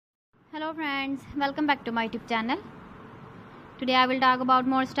Hello friends, welcome back to my YouTube channel. Today I will talk about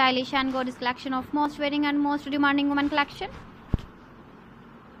more stylish and gorgeous collection of most wearing and most demanding women collection.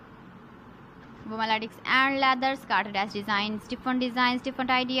 Women latex and leather skirt as designs, different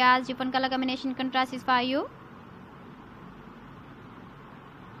ideas, different color combination contrasts for you.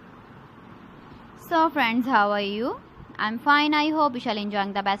 So friends, how are you? I'm fine. I hope you shall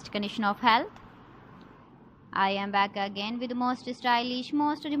enjoying the best condition of health. I am back again with the most stylish,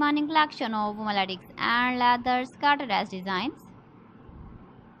 most demanding collection of women latex and leather skirt as designs.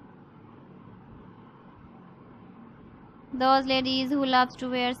 Those ladies who loves to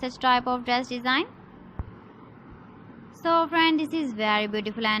wear such type of dress design. So friend, this is very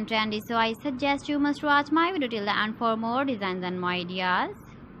beautiful and trendy, so I suggest you must watch my video till the end for more designs and more ideas.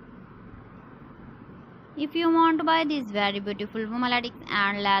 If you want to buy these very beautiful women latex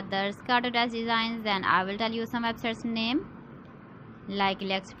and leather skirt dress designs, then I will tell you some websites name like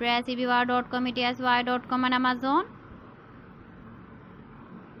AliExpress, eBay.com, etsy.com and Amazon.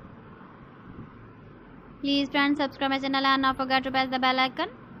 Please friends, subscribe my channel and not forget to press the bell icon.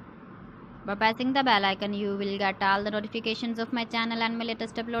 By pressing the bell icon, you will get all the notifications of my channel and my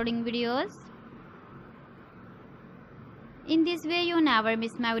latest uploading videos. In this way, you never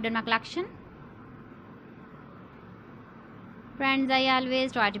miss my video or my collection. Friends, I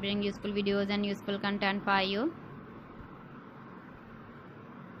always try to bring useful videos and useful content for you.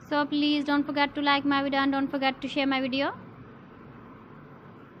 So please don't forget to like my video and don't forget to share my video.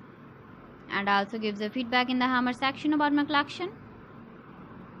 And also give the feedback in the hammer section about my collection.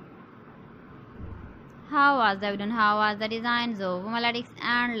 How was the video and how was the designs of women latex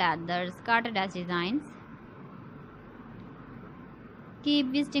and leather skirt dress designs?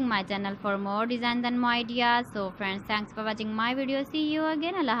 Keep visiting my channel for more designs and more ideas. So friends, thanks for watching my video. See you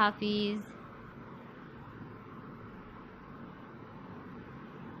again. Allah Hafiz.